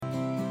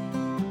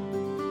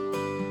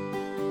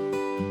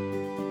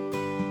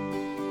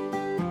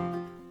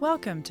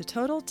Welcome to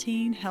Total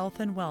Teen Health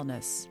and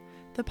Wellness,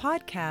 the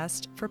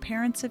podcast for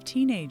parents of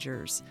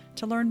teenagers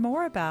to learn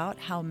more about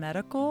how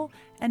medical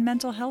and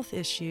mental health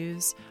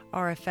issues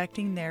are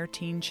affecting their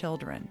teen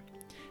children.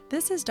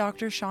 This is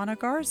Dr. Shauna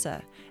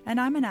Garza, and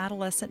I'm an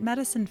adolescent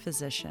medicine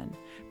physician,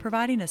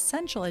 providing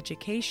essential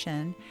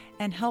education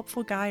and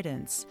helpful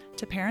guidance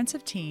to parents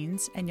of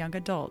teens and young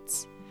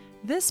adults.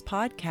 This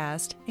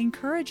podcast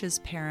encourages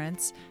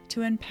parents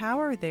to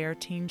empower their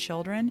teen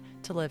children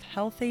to live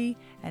healthy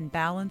and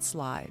balanced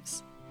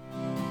lives.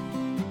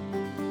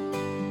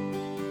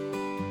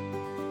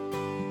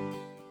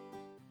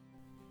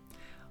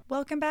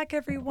 Welcome back,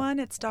 everyone.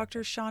 It's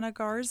Dr. Shauna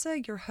Garza,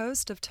 your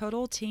host of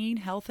Total Teen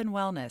Health and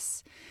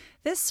Wellness.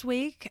 This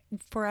week,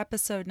 for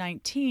episode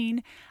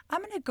 19, I'm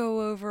going to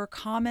go over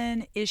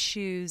common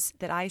issues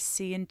that I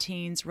see in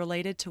teens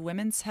related to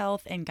women's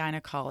health and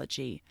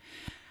gynecology.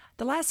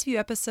 The last few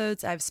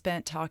episodes I've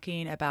spent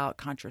talking about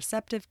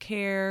contraceptive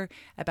care,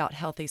 about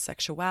healthy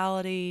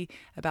sexuality,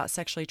 about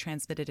sexually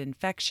transmitted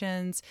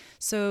infections.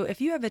 So if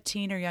you have a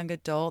teen or young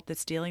adult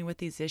that's dealing with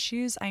these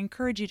issues, I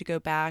encourage you to go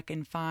back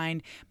and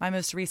find my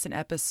most recent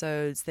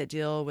episodes that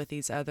deal with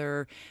these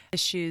other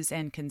issues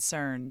and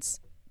concerns.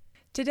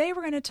 Today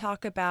we're going to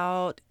talk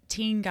about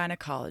teen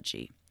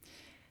gynecology.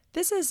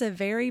 This is a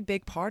very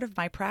big part of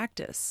my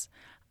practice.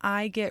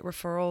 I get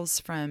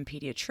referrals from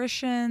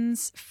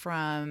pediatricians,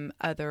 from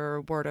other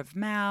word of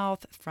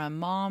mouth, from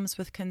moms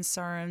with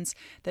concerns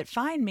that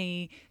find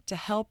me to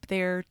help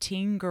their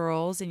teen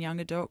girls and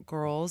young adult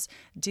girls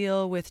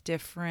deal with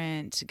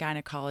different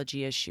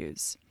gynecology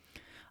issues.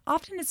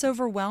 Often it's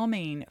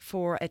overwhelming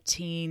for a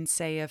teen,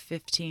 say of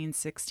 15,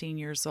 16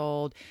 years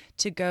old,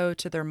 to go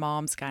to their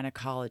mom's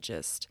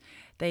gynecologist.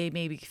 They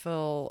maybe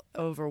feel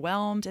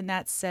overwhelmed in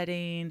that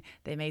setting.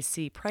 They may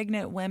see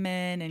pregnant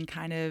women and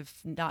kind of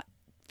not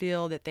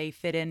feel that they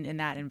fit in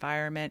that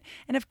environment.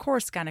 And of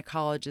course,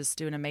 gynecologists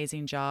do an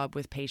amazing job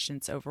with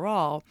patients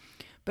overall.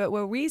 But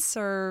what we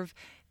serve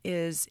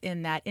is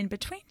in that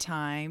in-between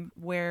time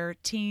where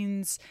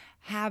teens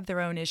have their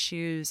own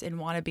issues and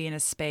want to be in a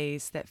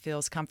space that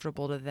feels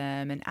comfortable to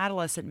them, and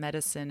adolescent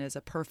medicine is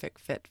a perfect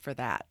fit for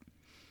that.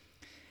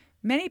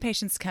 Many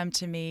patients come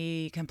to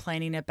me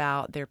complaining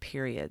about their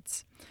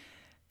periods.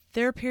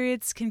 Their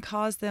periods can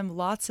cause them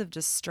lots of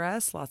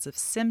distress, lots of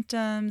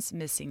symptoms,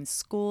 missing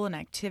school and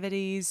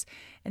activities,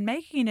 and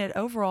making it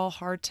overall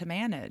hard to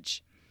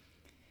manage.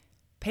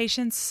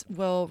 Patients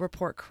will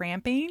report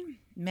cramping.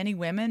 Many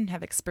women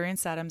have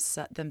experienced that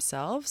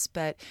themselves,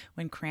 but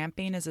when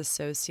cramping is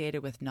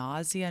associated with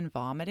nausea and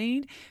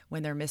vomiting,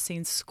 when they're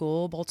missing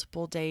school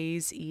multiple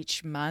days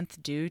each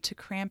month due to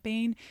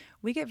cramping,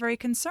 we get very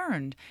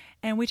concerned,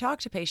 and we talk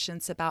to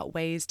patients about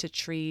ways to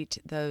treat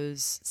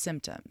those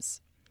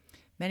symptoms.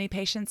 Many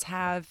patients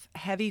have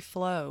heavy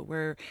flow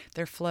where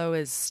their flow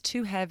is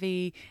too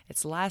heavy,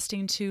 it's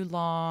lasting too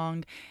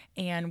long,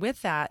 and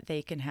with that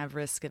they can have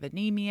risk of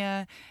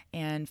anemia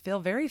and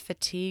feel very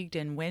fatigued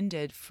and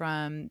winded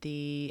from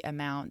the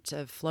amount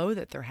of flow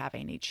that they're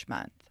having each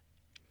month.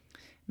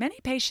 Many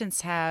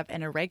patients have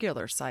an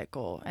irregular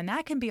cycle, and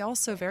that can be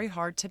also very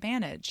hard to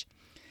manage.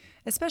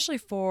 Especially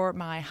for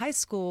my high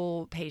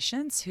school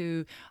patients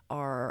who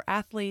are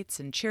athletes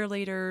and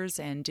cheerleaders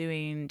and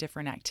doing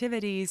different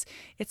activities,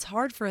 it's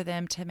hard for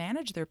them to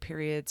manage their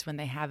periods when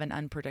they have an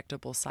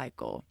unpredictable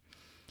cycle.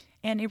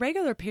 And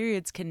irregular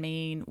periods can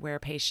mean where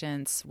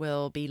patients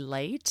will be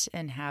late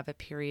and have a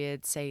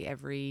period, say,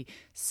 every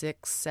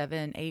 6,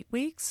 7, 8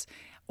 weeks.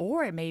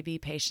 Or it may be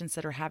patients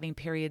that are having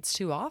periods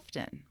too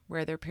often,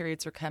 where their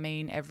periods are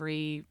coming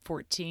every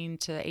 14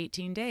 to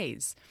 18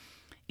 days.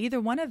 Either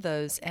one of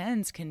those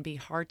ends can be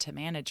hard to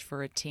manage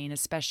for a teen,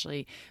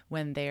 especially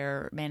when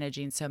they're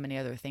managing so many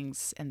other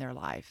things in their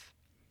life.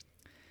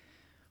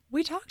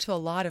 We talk to a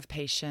lot of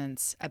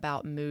patients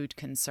about mood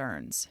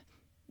concerns.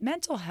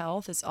 Mental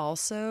health is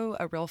also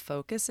a real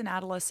focus in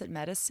adolescent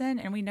medicine,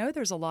 and we know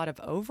there's a lot of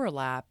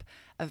overlap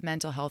of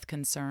mental health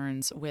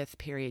concerns with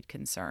period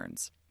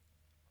concerns.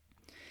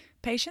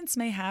 Patients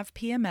may have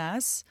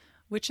PMS,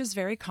 which is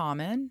very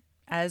common.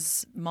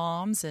 As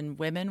moms and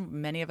women,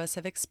 many of us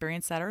have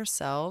experienced that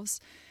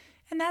ourselves.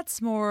 And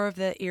that's more of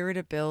the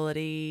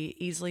irritability,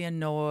 easily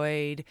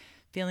annoyed,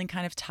 feeling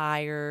kind of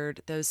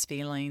tired, those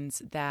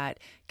feelings that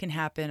can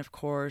happen, of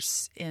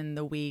course, in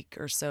the week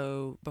or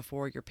so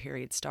before your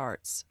period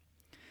starts.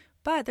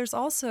 But there's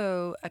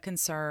also a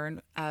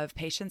concern of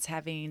patients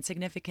having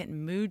significant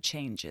mood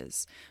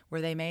changes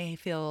where they may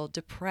feel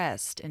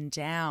depressed and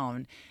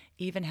down,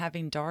 even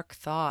having dark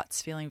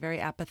thoughts, feeling very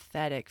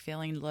apathetic,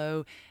 feeling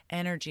low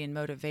energy and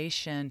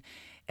motivation.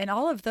 And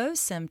all of those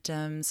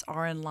symptoms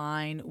are in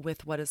line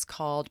with what is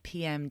called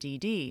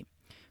PMDD,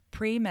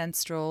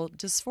 premenstrual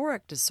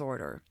dysphoric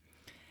disorder.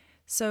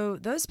 So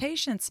those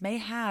patients may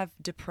have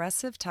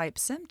depressive type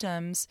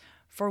symptoms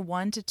for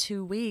 1 to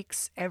 2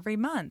 weeks every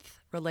month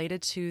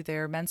related to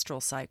their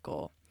menstrual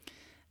cycle.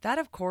 That,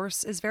 of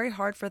course, is very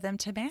hard for them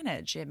to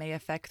manage. It may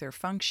affect their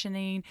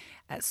functioning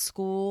at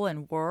school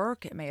and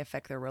work. It may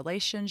affect their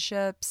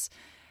relationships.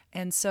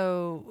 And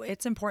so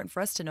it's important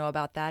for us to know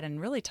about that and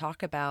really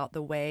talk about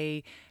the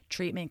way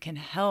treatment can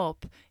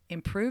help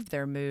improve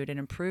their mood and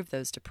improve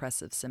those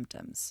depressive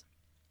symptoms.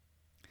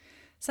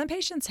 Some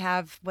patients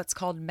have what's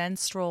called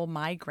menstrual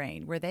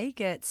migraine, where they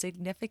get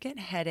significant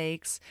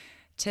headaches,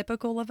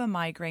 typical of a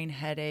migraine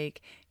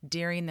headache,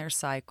 during their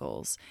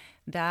cycles.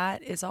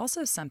 That is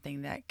also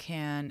something that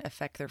can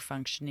affect their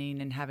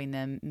functioning and having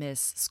them miss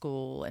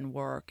school and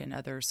work and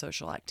other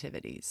social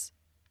activities.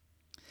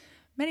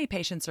 Many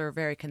patients are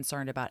very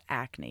concerned about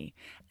acne.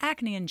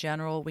 Acne in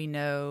general, we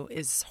know,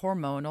 is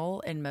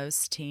hormonal in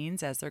most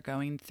teens as they're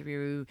going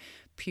through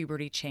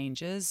puberty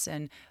changes,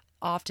 and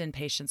often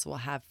patients will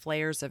have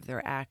flares of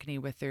their acne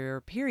with their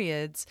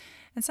periods,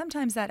 and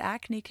sometimes that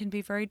acne can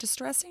be very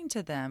distressing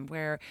to them,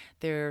 where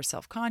they're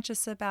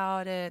self-conscious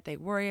about it, they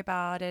worry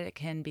about it, it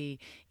can be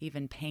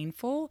even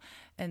painful.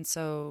 And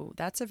so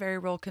that's a very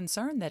real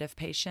concern, that if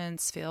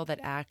patients feel that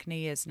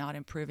acne is not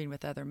improving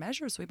with other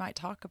measures, we might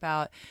talk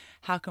about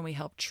how can we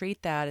help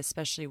treat that,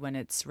 especially when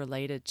it's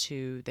related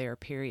to their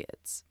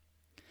periods.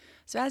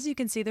 So as you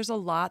can see, there's a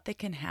lot that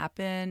can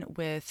happen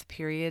with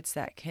periods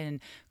that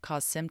can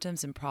cause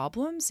symptoms and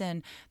problems,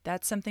 and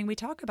that's something we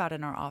talk about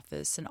in our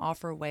office and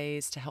offer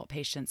ways to help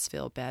patients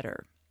feel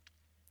better.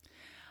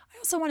 I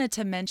also wanted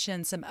to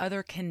mention some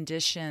other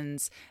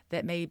conditions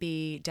that may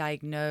be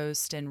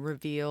diagnosed and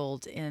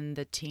revealed in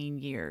the teen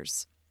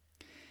years.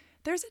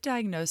 There's a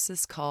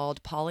diagnosis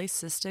called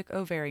polycystic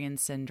ovarian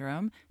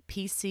syndrome,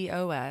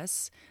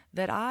 PCOS,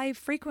 that I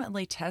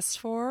frequently test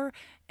for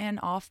and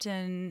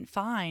often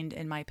find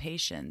in my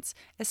patients,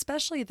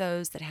 especially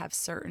those that have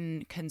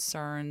certain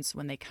concerns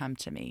when they come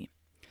to me.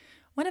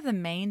 One of the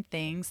main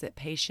things that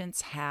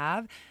patients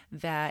have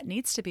that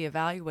needs to be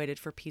evaluated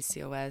for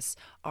PCOS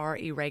are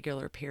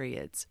irregular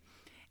periods.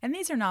 And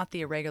these are not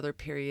the irregular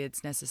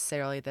periods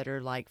necessarily that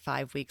are like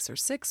 5 weeks or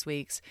 6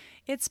 weeks.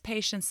 It's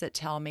patients that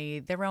tell me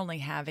they're only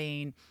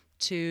having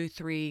 2,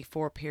 3,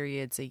 4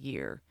 periods a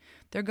year.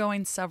 They're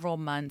going several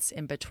months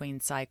in between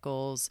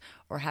cycles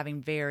or having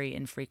very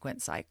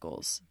infrequent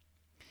cycles.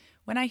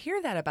 When I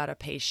hear that about a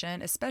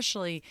patient,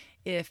 especially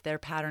if their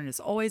pattern has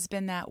always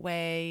been that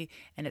way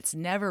and it's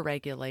never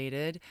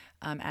regulated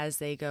as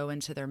they go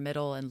into their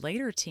middle and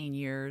later teen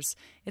years,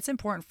 it's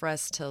important for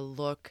us to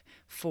look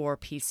for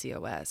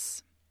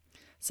PCOS.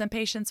 Some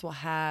patients will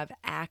have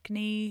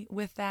acne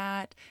with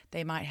that.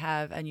 They might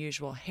have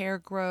unusual hair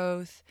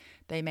growth.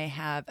 They may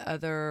have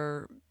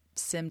other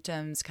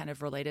symptoms kind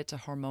of related to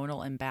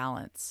hormonal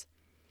imbalance.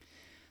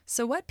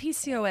 So what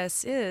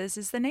PCOS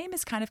is the name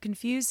is kind of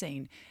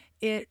confusing.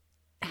 It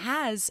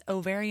has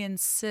ovarian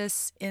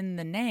cysts in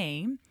the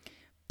name,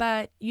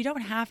 but you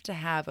don't have to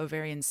have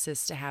ovarian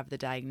cysts to have the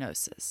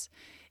diagnosis.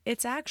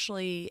 It's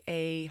actually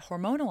a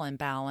hormonal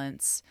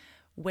imbalance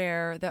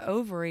where the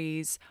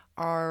ovaries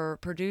are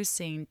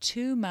producing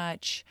too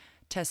much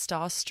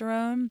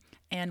testosterone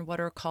and what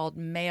are called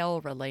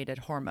male-related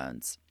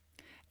hormones.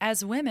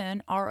 As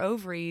women, our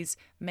ovaries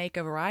make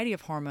a variety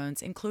of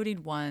hormones,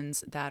 including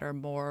ones that are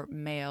more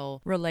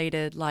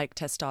male-related, like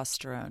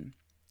testosterone.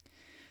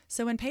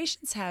 So when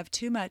patients have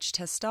too much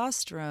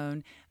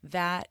testosterone,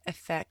 that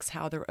affects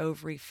how their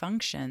ovary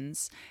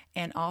functions,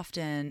 and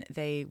often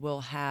they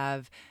will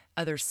have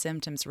other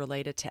symptoms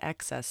related to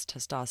excess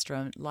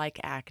testosterone, like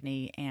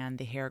acne and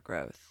the hair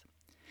growth.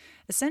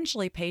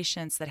 Essentially,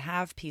 patients that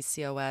have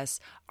PCOS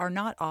are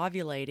not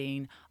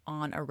ovulating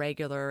on a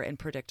regular and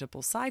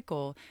predictable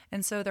cycle,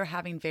 and so they're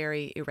having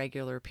very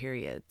irregular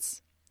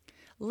periods.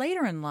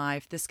 Later in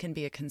life, this can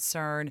be a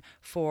concern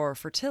for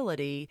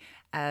fertility.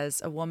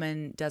 As a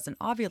woman doesn't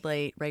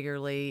ovulate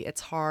regularly,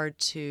 it's hard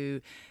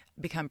to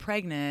become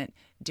pregnant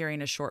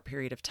during a short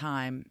period of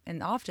time,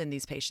 and often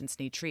these patients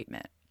need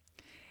treatment.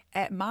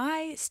 At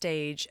my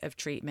stage of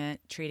treatment,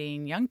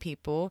 treating young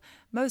people,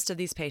 most of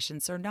these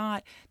patients are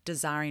not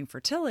desiring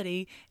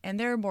fertility, and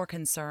they're more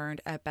concerned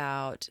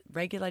about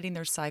regulating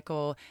their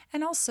cycle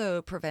and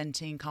also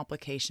preventing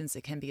complications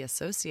that can be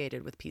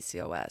associated with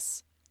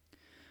PCOS.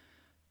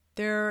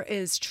 There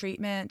is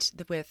treatment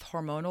with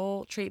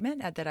hormonal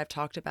treatment that I've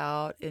talked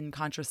about in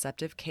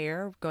contraceptive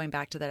care, going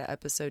back to that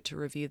episode to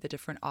review the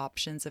different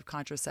options of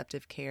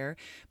contraceptive care.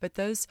 But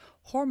those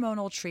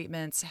hormonal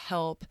treatments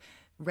help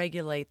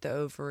regulate the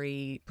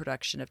ovary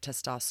production of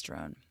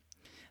testosterone.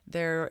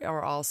 There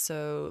are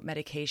also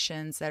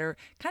medications that are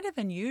kind of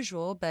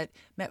unusual, but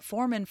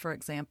metformin, for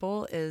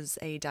example, is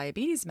a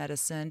diabetes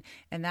medicine,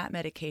 and that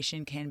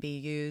medication can be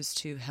used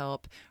to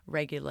help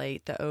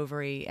regulate the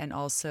ovary and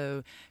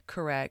also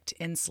correct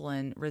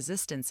insulin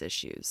resistance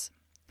issues.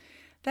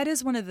 That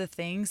is one of the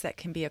things that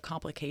can be a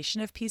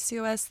complication of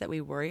PCOS that we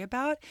worry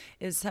about,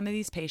 is some of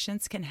these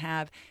patients can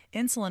have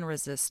insulin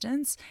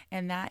resistance,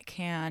 and that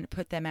can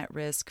put them at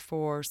risk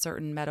for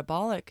certain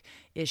metabolic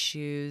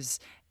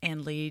issues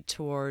and lead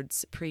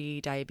towards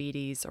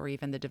pre-diabetes or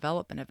even the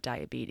development of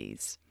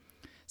diabetes.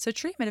 So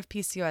treatment of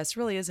PCOS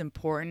really is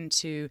important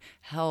to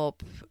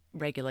help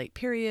regulate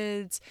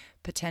periods,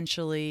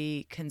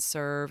 potentially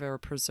conserve or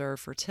preserve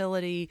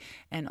fertility,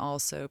 and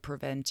also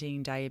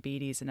preventing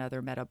diabetes and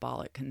other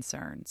metabolic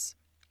concerns.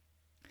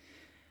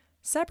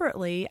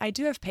 Separately, I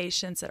do have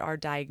patients that are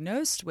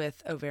diagnosed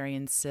with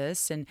ovarian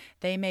cysts, and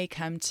they may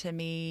come to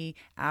me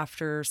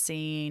after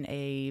seeing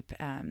a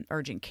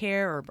urgent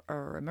care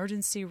or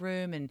emergency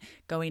room and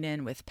going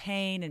in with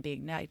pain and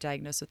being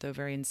diagnosed with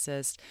ovarian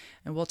cysts,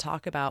 and we'll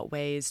talk about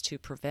ways to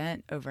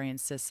prevent ovarian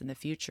cysts in the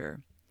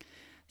future.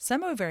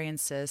 Some ovarian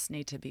cysts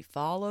need to be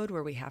followed,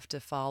 where we have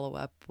to follow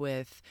up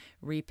with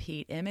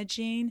repeat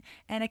imaging,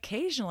 and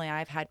occasionally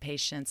I've had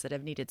patients that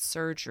have needed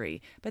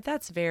surgery, but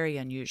that's very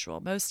unusual.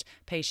 Most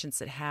patients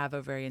that have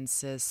ovarian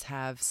cysts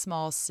have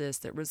small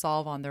cysts that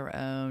resolve on their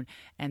own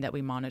and that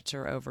we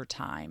monitor over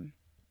time.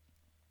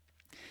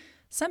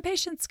 Some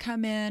patients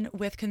come in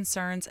with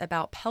concerns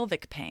about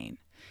pelvic pain.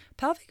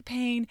 Pelvic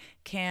pain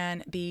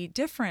can be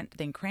different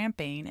than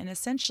cramping, and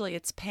essentially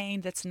it's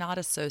pain that's not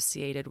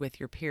associated with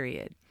your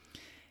period.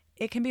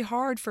 It can be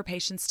hard for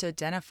patients to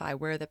identify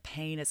where the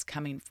pain is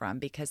coming from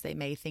because they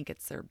may think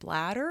it's their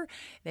bladder,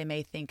 they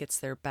may think it's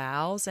their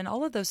bowels, and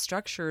all of those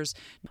structures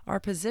are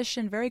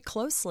positioned very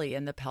closely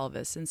in the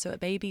pelvis, and so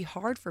it may be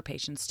hard for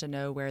patients to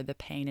know where the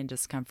pain and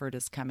discomfort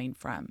is coming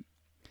from.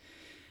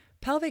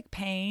 Pelvic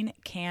pain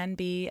can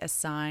be a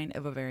sign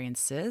of ovarian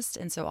cyst,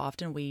 and so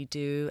often we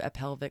do a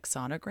pelvic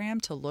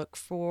sonogram to look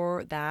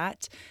for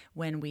that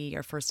when we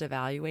are first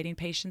evaluating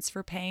patients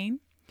for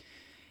pain.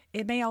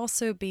 It may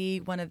also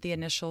be one of the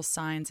initial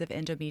signs of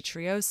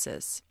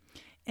endometriosis.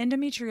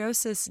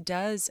 Endometriosis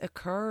does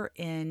occur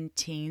in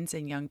teens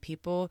and young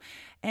people,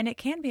 and it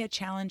can be a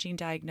challenging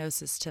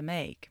diagnosis to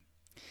make.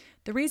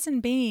 The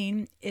reason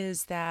being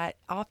is that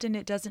often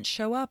it doesn't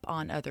show up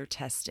on other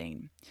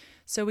testing.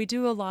 So we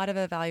do a lot of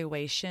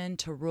evaluation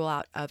to rule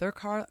out other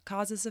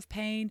causes of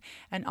pain,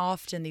 and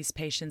often these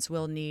patients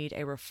will need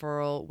a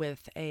referral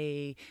with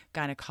a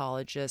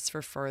gynecologist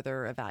for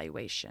further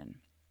evaluation.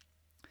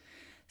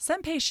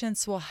 Some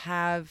patients will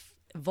have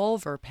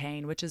vulvar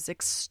pain, which is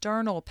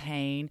external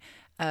pain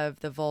of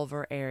the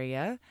vulvar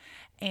area,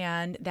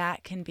 and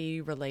that can be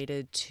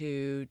related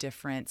to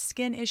different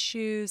skin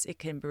issues. It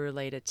can be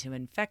related to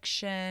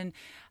infection.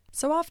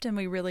 So often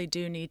we really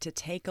do need to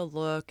take a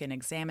look and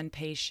examine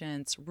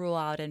patients, rule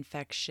out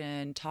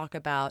infection, talk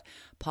about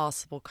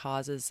possible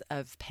causes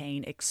of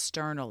pain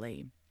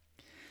externally.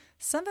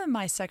 Some of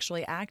my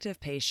sexually active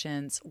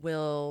patients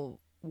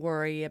will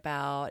worry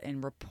about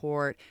and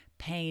report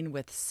pain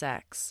with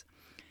sex.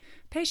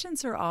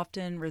 Patients are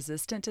often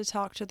resistant to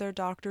talk to their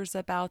doctors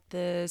about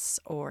this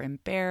or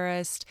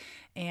embarrassed,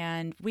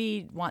 and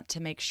we want to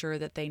make sure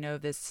that they know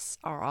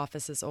our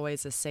office is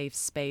always a safe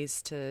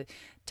space to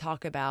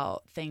talk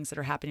about things that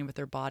are happening with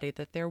their body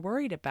that they're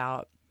worried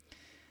about.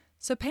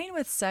 So pain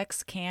with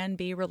sex can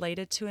be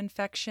related to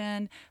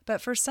infection,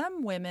 but for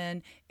some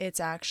women, it's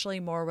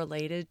actually more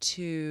related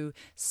to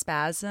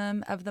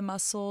spasm of the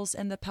muscles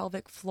in the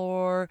pelvic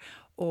floor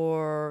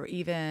or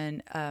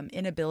even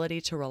inability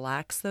to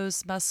relax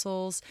those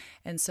muscles.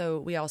 And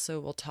so we also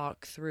will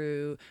talk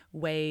through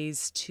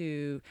ways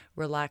to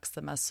relax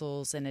the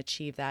muscles and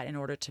achieve that in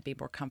order to be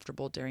more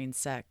comfortable during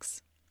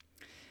sex.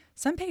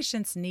 Some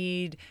patients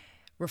need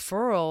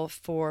referral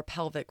for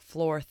pelvic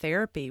floor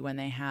therapy when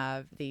they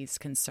have these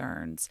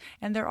concerns.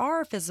 And there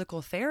are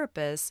physical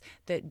therapists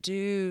that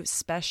do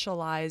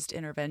specialized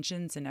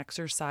interventions and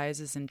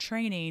exercises and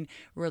training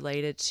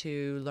related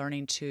to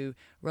learning to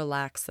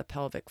relax the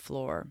pelvic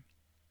floor.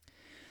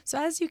 So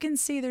as you can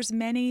see, there's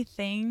many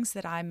things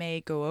that I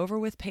may go over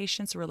with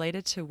patients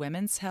related to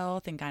women's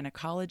health and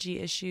gynecology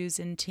issues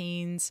in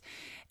teens.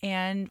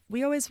 And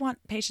we always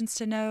want patients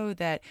to know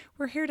that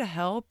we're here to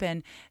help,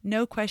 and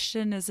no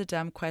question is a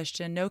dumb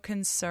question. No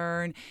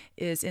concern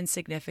is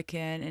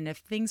insignificant. And if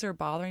things are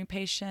bothering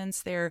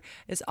patients, there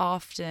is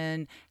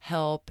often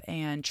help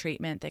and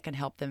treatment that can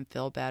help them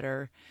feel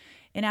better.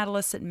 In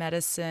adolescent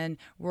medicine,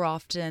 we're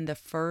often the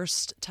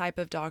first type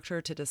of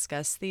doctor to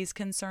discuss these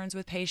concerns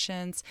with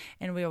patients,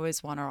 and we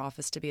always want our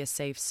office to be a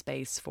safe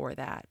space for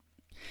that.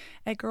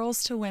 At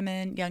Girls to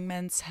Women, Young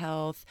Men's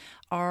Health,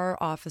 our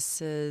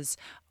offices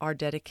are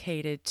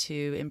dedicated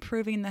to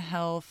improving the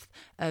health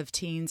of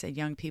teens and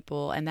young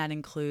people, and that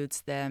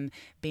includes them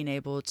being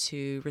able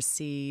to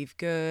receive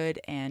good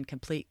and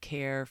complete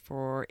care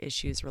for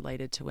issues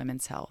related to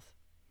women's health.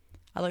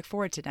 I look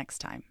forward to next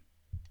time.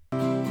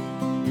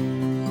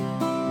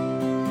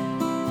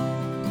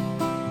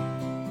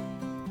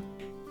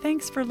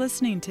 Thanks for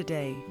listening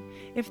today.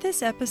 If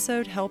this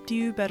episode helped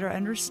you better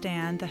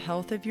understand the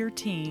health of your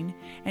teen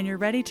and you're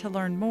ready to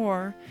learn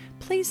more,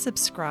 please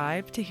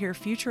subscribe to hear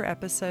future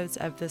episodes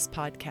of this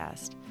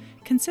podcast.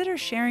 Consider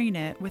sharing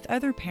it with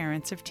other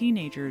parents of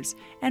teenagers,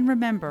 and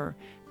remember,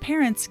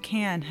 parents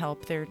can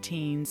help their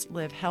teens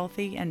live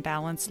healthy and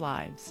balanced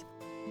lives.